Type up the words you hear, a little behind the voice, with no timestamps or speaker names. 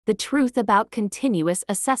The truth about continuous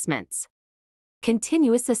assessments.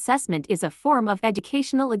 Continuous assessment is a form of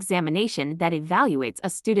educational examination that evaluates a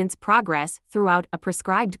student's progress throughout a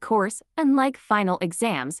prescribed course, unlike final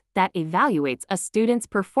exams that evaluates a student's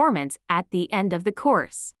performance at the end of the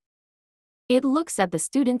course. It looks at the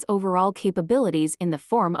student's overall capabilities in the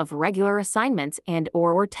form of regular assignments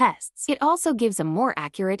and/or tests. It also gives a more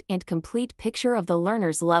accurate and complete picture of the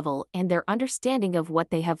learner's level and their understanding of what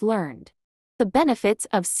they have learned. The benefits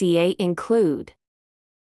of CA include: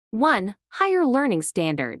 1. Higher learning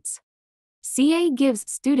standards. CA gives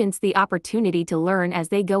students the opportunity to learn as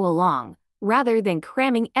they go along, rather than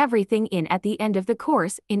cramming everything in at the end of the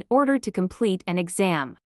course in order to complete an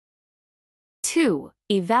exam. 2.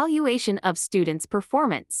 Evaluation of students'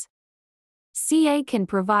 performance. CA can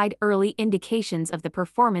provide early indications of the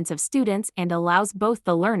performance of students and allows both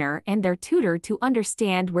the learner and their tutor to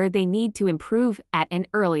understand where they need to improve at an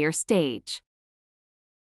earlier stage.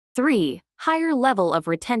 3. Higher level of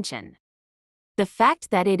retention. The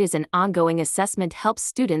fact that it is an ongoing assessment helps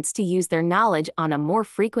students to use their knowledge on a more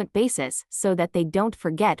frequent basis so that they don't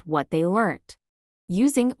forget what they learned.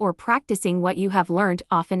 Using or practicing what you have learned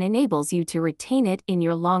often enables you to retain it in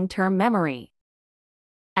your long-term memory.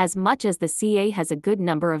 As much as the CA has a good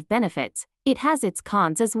number of benefits, it has its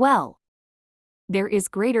cons as well. There is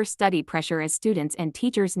greater study pressure as students and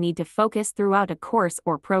teachers need to focus throughout a course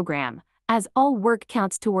or program, as all work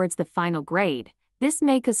counts towards the final grade. This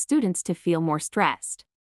may cause students to feel more stressed.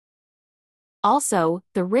 Also,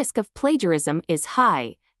 the risk of plagiarism is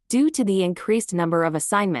high. Due to the increased number of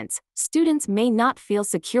assignments, students may not feel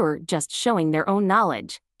secure just showing their own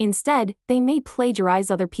knowledge. Instead, they may plagiarize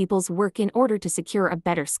other people's work in order to secure a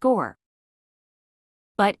better score.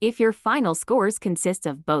 But if your final scores consist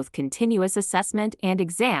of both continuous assessment and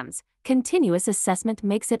exams, continuous assessment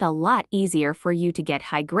makes it a lot easier for you to get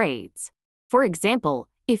high grades. For example,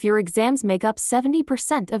 if your exams make up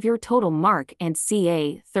 70% of your total mark and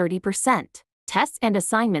CA 30%. Tests and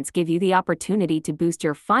assignments give you the opportunity to boost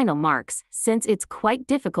your final marks, since it's quite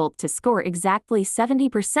difficult to score exactly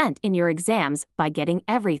 70% in your exams by getting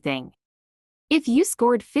everything. If you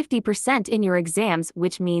scored 50% in your exams,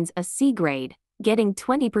 which means a C grade, getting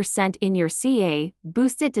 20% in your CA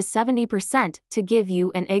boosts it to 70% to give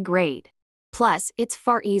you an A grade. Plus, it's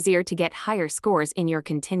far easier to get higher scores in your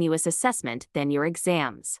continuous assessment than your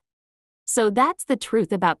exams. So that's the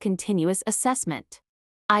truth about continuous assessment.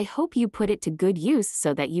 I hope you put it to good use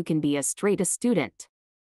so that you can be as straight a student.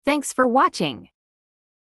 Thanks for watching.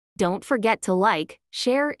 Don't forget to like,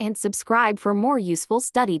 share, and subscribe for more useful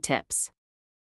study tips.